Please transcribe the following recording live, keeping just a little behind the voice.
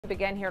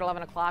begin here at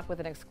 11 o'clock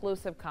with an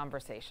exclusive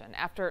conversation.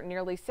 After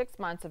nearly 6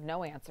 months of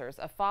no answers,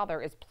 a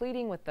father is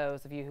pleading with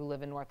those of you who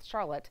live in North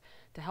Charlotte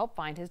to help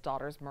find his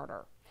daughter's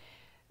murder.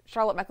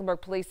 Charlotte-Mecklenburg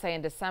police say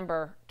in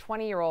December,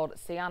 20-year-old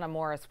Ceyonna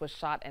Morris was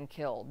shot and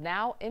killed.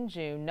 Now in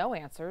June, no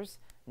answers,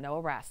 no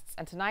arrests.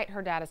 And tonight,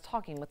 her dad is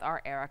talking with our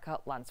Erica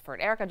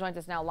Lunsford. Erica joins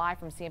us now live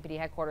from CMPD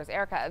headquarters.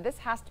 Erica, this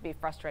has to be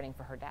frustrating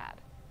for her dad.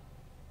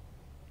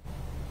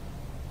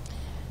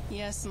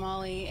 Yes,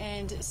 Molly,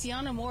 and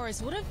Ceyonna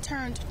Morris would have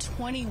turned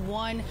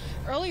 21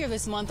 earlier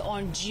this month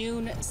on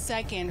June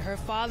 2nd. Her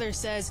father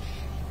says,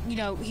 you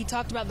know, he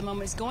talked about the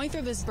moments going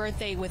through this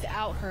birthday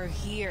without her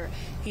here.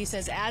 He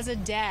says as a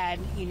dad,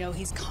 you know,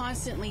 he's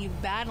constantly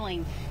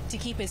battling to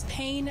keep his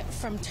pain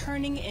from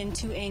turning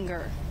into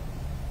anger.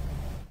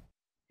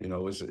 You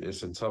know,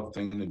 it's a tough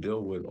thing to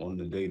deal with on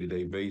a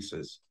day-to-day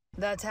basis.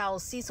 That's how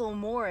Cecil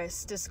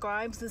Morris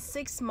describes the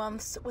 6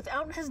 months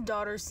without his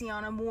daughter,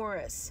 Ceyonna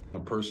Morris. Her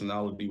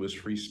personality was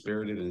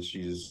free-spirited, and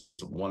she just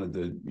wanted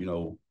to, you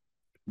know,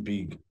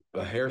 be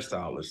a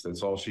hairstylist.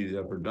 That's all she's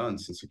ever done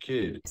since a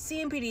kid.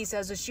 CMPD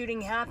says the shooting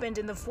happened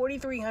in the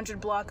 4300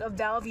 block of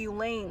Valview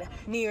Lane,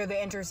 near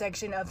the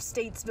intersection of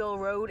Statesville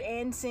Road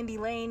and Cindy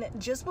Lane,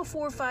 just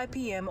before 5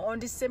 p.m. on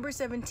December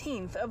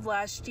 17th of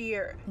last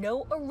year.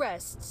 No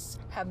arrests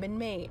have been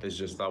made. It's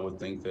just, I would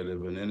think that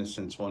if an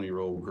innocent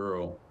 20-year-old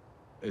girl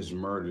is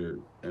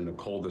murdered in a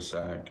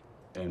cul-de-sac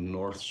in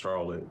North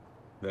Charlotte,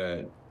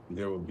 that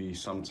there would be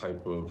some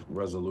type of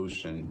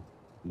resolution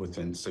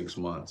within 6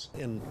 months.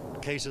 In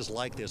cases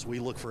like this, we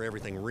look for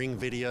everything: ring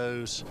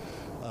videos,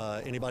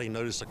 anybody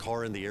noticed a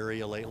car in the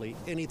area lately,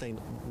 anything.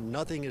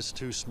 Nothing is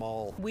too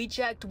small. We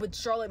checked with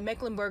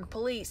Charlotte-Mecklenburg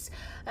police.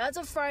 As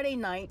of Friday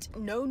night,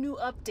 no new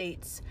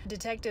updates.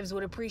 Detectives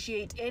would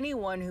appreciate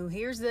anyone who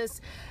hears this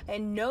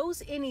and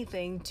knows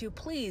anything to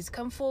please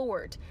come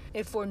forward,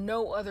 if for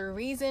no other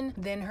reason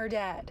than her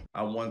dad.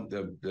 I want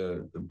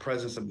the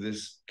presence of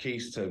this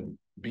case to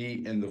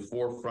be in the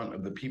forefront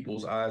of the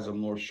people's eyes of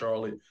North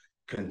Charlotte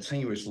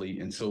continuously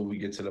until we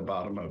get to the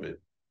bottom of it.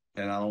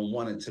 And I don't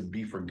want it to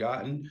be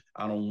forgotten.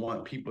 I don't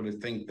want people to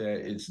think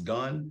that it's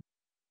done.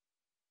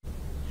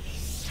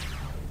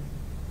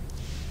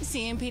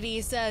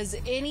 CMPD says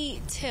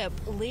any tip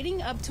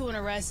leading up to an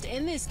arrest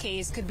in this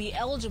case could be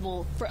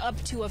eligible for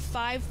up to a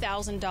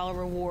 $5,000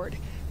 reward.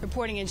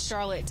 Reporting in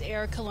Charlotte,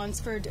 Erica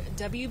Lunsford,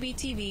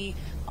 WBTV,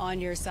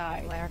 on your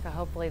side. Well, Erica,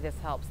 hopefully this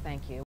helps. Thank you.